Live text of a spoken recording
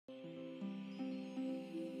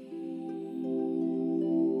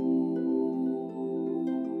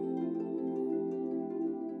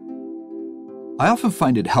I often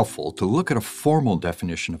find it helpful to look at a formal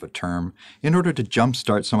definition of a term in order to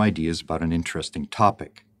jumpstart some ideas about an interesting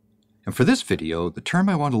topic. And for this video, the term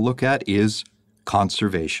I want to look at is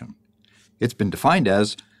conservation. It's been defined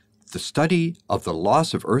as the study of the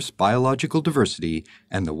loss of Earth's biological diversity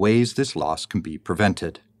and the ways this loss can be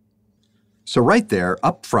prevented. So right there,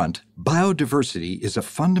 up front, biodiversity is a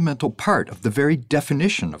fundamental part of the very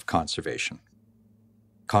definition of conservation.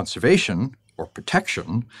 Conservation, or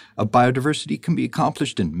protection, of biodiversity can be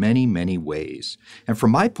accomplished in many, many ways. And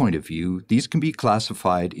from my point of view, these can be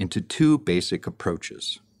classified into two basic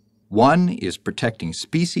approaches. One is protecting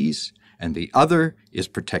species, and the other is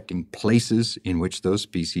protecting places in which those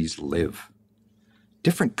species live.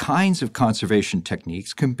 Different kinds of conservation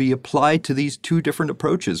techniques can be applied to these two different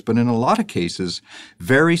approaches, but in a lot of cases,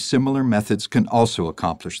 very similar methods can also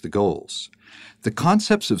accomplish the goals. The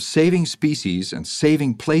concepts of saving species and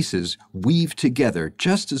saving places weave together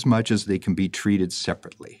just as much as they can be treated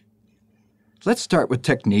separately. Let's start with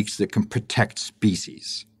techniques that can protect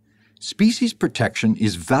species. Species protection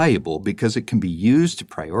is valuable because it can be used to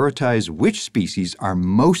prioritize which species are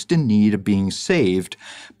most in need of being saved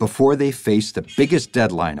before they face the biggest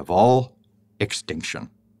deadline of all, extinction.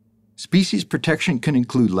 Species protection can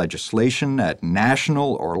include legislation at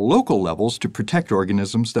national or local levels to protect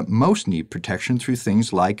organisms that most need protection through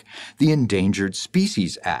things like the Endangered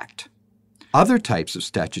Species Act. Other types of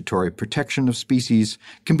statutory protection of species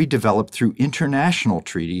can be developed through international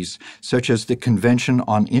treaties, such as the Convention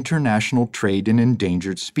on International Trade in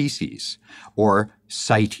Endangered Species, or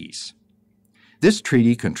CITES. This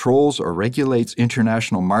treaty controls or regulates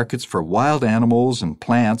international markets for wild animals and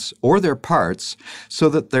plants or their parts so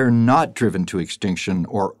that they're not driven to extinction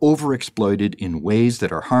or overexploited in ways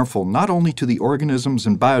that are harmful not only to the organisms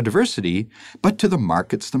and biodiversity, but to the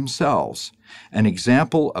markets themselves. An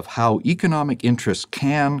example of how economic interests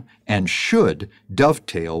can and should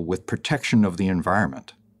dovetail with protection of the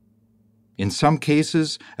environment. In some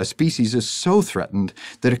cases, a species is so threatened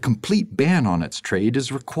that a complete ban on its trade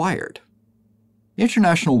is required.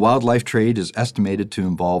 International wildlife trade is estimated to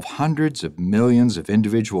involve hundreds of millions of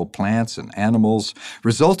individual plants and animals,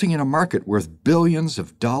 resulting in a market worth billions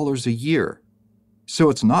of dollars a year. So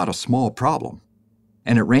it's not a small problem.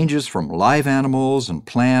 And it ranges from live animals and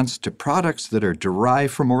plants to products that are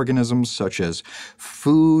derived from organisms such as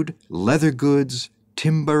food, leather goods,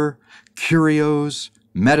 timber, curios,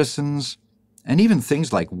 medicines, and even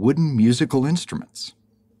things like wooden musical instruments.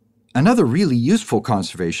 Another really useful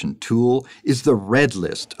conservation tool is the Red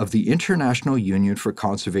List of the International Union for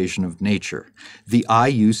Conservation of Nature, the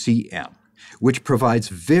IUCN, which provides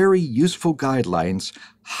very useful guidelines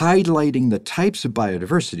highlighting the types of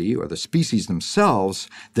biodiversity, or the species themselves,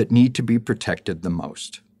 that need to be protected the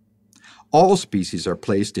most. All species are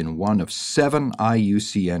placed in one of 7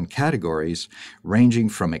 IUCN categories, ranging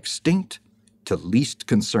from extinct to least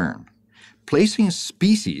concern. Placing a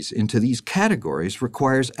species into these categories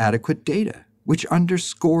requires adequate data, which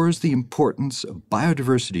underscores the importance of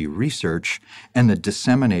biodiversity research and the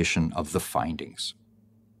dissemination of the findings.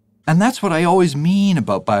 And that's what I always mean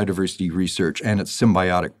about biodiversity research and its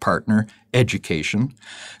symbiotic partner, education.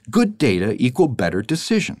 Good data equal better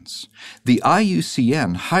decisions. The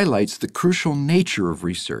IUCN highlights the crucial nature of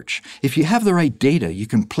research. If you have the right data, you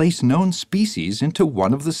can place known species into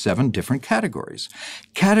one of the 7 different categories.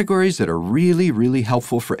 Categories that are really, really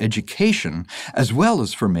helpful for education, as well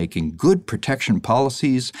as for making good protection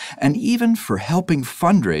policies, and even for helping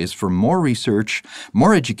fundraise for more research,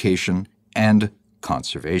 more education, and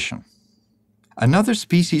conservation. Another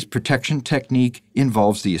species protection technique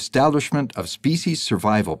involves the establishment of species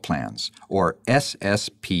survival plans, or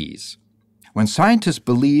SSPs. When scientists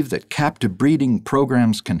believe that captive breeding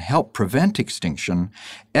programs can help prevent extinction,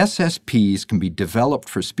 SSPs can be developed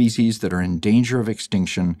for species that are in danger of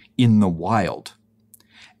extinction in the wild.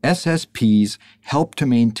 SSPs help to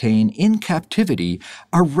maintain in captivity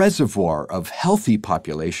a reservoir of healthy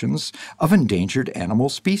populations of endangered animal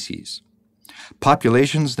species.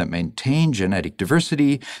 Populations that maintain genetic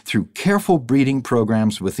diversity through careful breeding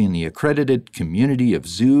programs within the accredited community of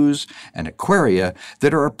zoos and aquaria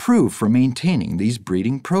that are approved for maintaining these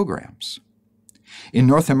breeding programs. In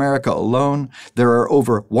North America alone, there are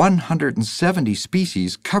over 170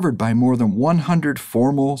 species covered by more than 100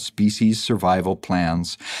 formal species survival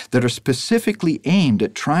plans that are specifically aimed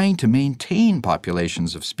at trying to maintain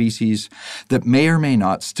populations of species that may or may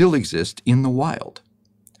not still exist in the wild.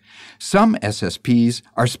 Some SSPs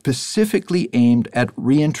are specifically aimed at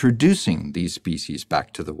reintroducing these species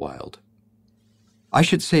back to the wild. I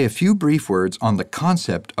should say a few brief words on the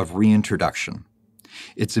concept of reintroduction.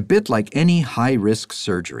 It's a bit like any high-risk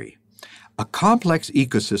surgery. A complex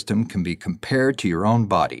ecosystem can be compared to your own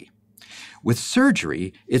body. With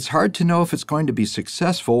surgery, it's hard to know if it's going to be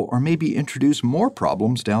successful or maybe introduce more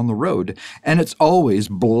problems down the road, and it's always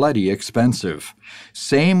bloody expensive.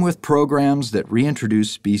 Same with programs that reintroduce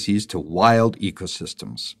species to wild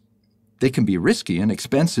ecosystems. They can be risky and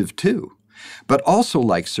expensive too. But also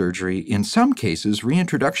like surgery, in some cases,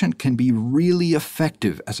 reintroduction can be really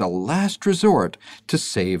effective as a last resort to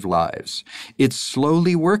save lives. It's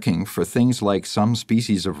slowly working for things like some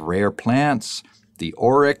species of rare plants, the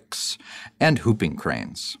oryx, and whooping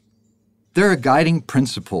cranes. There are guiding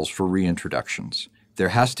principles for reintroductions. There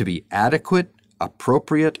has to be adequate,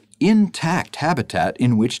 appropriate, intact habitat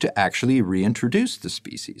in which to actually reintroduce the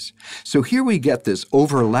species. So here we get this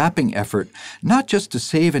overlapping effort not just to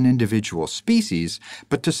save an individual species,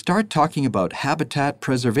 but to start talking about habitat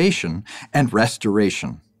preservation and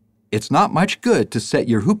restoration. It's not much good to set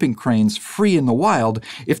your whooping cranes free in the wild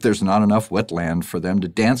if there's not enough wetland for them to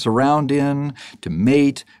dance around in, to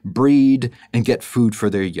mate, breed, and get food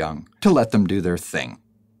for their young, to let them do their thing.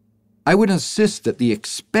 I would insist that the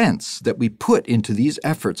expense that we put into these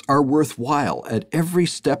efforts are worthwhile at every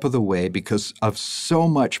step of the way because of so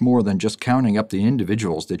much more than just counting up the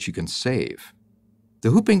individuals that you can save.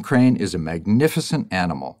 The whooping crane is a magnificent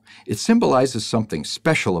animal. It symbolizes something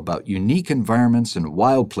special about unique environments and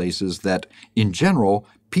wild places that, in general,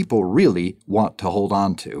 people really want to hold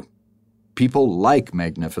on to. People like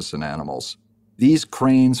magnificent animals. These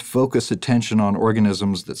cranes focus attention on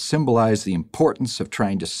organisms that symbolize the importance of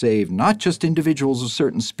trying to save not just individuals of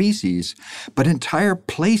certain species, but entire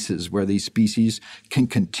places where these species can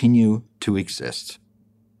continue to exist.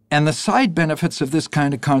 And the side benefits of this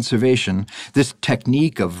kind of conservation, this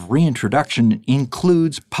technique of reintroduction,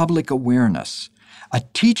 includes public awareness, a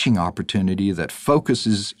teaching opportunity that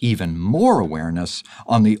focuses even more awareness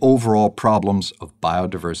on the overall problems of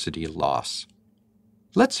biodiversity loss.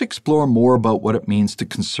 Let's explore more about what it means to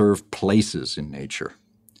conserve places in nature.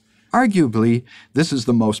 Arguably, this is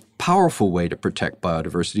the most powerful way to protect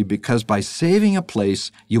biodiversity because by saving a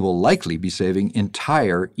place, you will likely be saving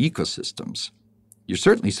entire ecosystems. You're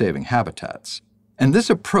certainly saving habitats. And this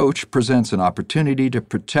approach presents an opportunity to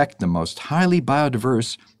protect the most highly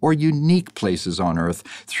biodiverse or unique places on Earth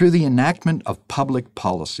through the enactment of public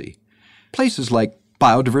policy. Places like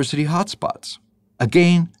biodiversity hotspots.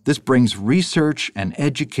 Again, this brings research and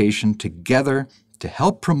education together to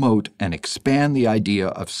help promote and expand the idea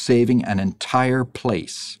of saving an entire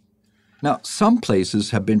place. Now, some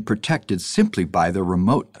places have been protected simply by their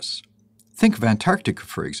remoteness. Think of Antarctica,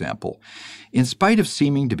 for example. In spite of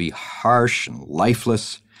seeming to be harsh and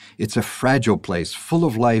lifeless, it's a fragile place full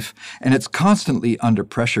of life, and it's constantly under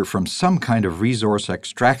pressure from some kind of resource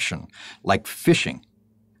extraction, like fishing.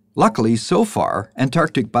 Luckily, so far,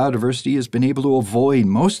 Antarctic biodiversity has been able to avoid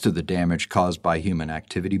most of the damage caused by human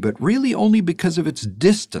activity, but really only because of its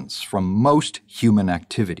distance from most human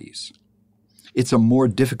activities. It's a more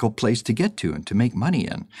difficult place to get to and to make money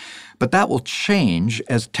in. But that will change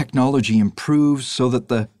as technology improves so that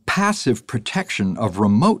the passive protection of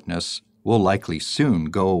remoteness will likely soon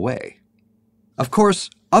go away. Of course,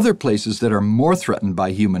 other places that are more threatened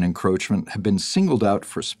by human encroachment have been singled out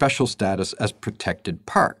for special status as protected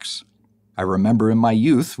parks. I remember in my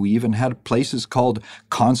youth we even had places called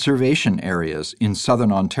conservation areas in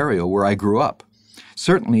southern Ontario where I grew up.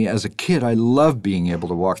 Certainly, as a kid, I loved being able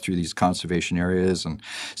to walk through these conservation areas and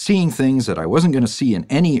seeing things that I wasn't going to see in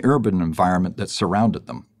any urban environment that surrounded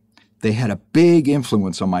them. They had a big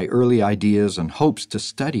influence on my early ideas and hopes to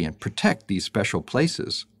study and protect these special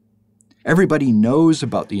places. Everybody knows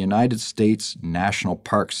about the United States National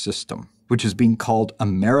Park System, which has been called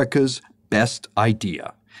America's best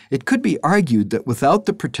idea. It could be argued that without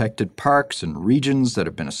the protected parks and regions that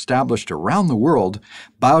have been established around the world,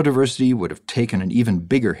 biodiversity would have taken an even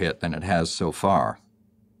bigger hit than it has so far.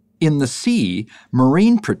 In the sea,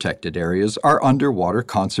 marine protected areas are underwater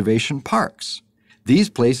conservation parks.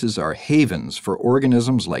 These places are havens for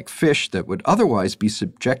organisms like fish that would otherwise be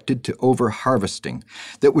subjected to over-harvesting,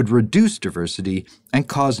 that would reduce diversity and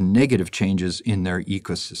cause negative changes in their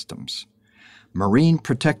ecosystems. Marine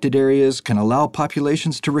protected areas can allow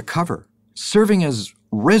populations to recover, serving as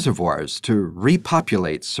reservoirs to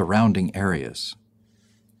repopulate surrounding areas.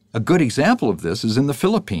 A good example of this is in the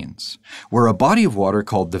Philippines, where a body of water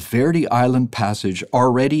called the Verde Island Passage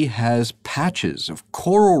already has patches of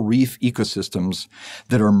coral reef ecosystems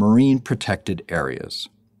that are marine protected areas.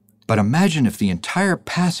 But imagine if the entire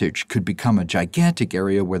passage could become a gigantic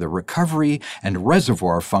area where the recovery and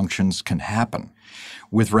reservoir functions can happen.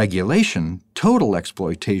 With regulation, total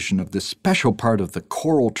exploitation of this special part of the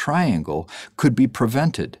coral triangle could be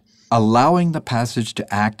prevented, allowing the passage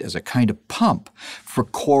to act as a kind of pump for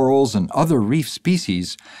corals and other reef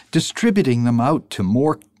species, distributing them out to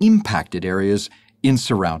more impacted areas in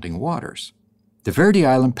surrounding waters. The Verde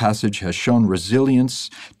Island Passage has shown resilience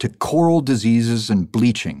to coral diseases and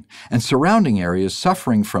bleaching, and surrounding areas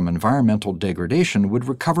suffering from environmental degradation would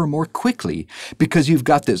recover more quickly because you've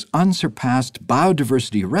got this unsurpassed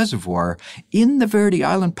biodiversity reservoir in the Verde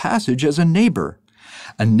Island Passage as a neighbor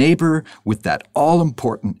with that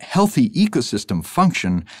all-important healthy ecosystem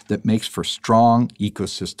function that makes for strong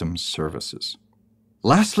ecosystem services.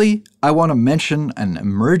 Lastly, I want to mention an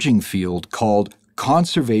emerging field called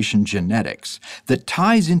conservation genetics that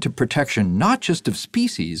ties into protection not just of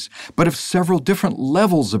species, but of several different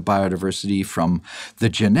levels of biodiversity, from the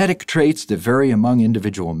genetic traits that vary among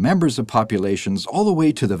individual members of populations all the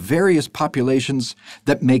way to the various populations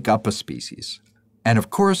that make up a species. And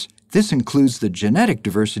of course, this includes the genetic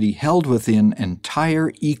diversity held within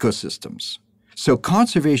entire ecosystems. So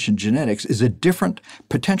conservation genetics is a different,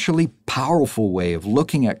 potentially powerful way of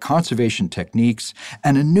looking at conservation techniques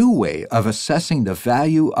and a new way of assessing the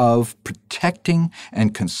value of protecting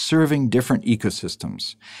and conserving different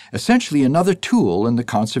ecosystems, essentially another tool in the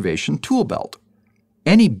conservation tool belt.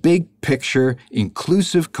 Any big-picture,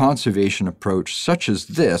 inclusive conservation approach such as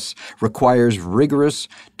this requires rigorous,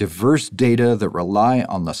 diverse data that rely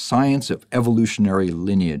on the science of evolutionary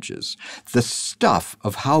lineages, the stuff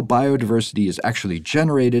of how biodiversity is actually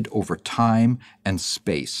generated over time and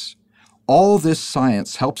space. All this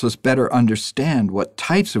science helps us better understand what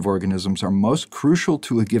types of organisms are most crucial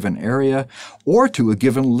to a given area or to a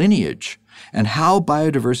given lineage, and how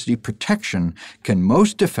biodiversity protection can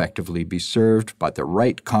most effectively be served by the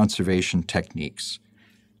right conservation techniques.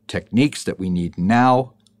 Techniques that we need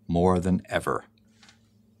now more than ever.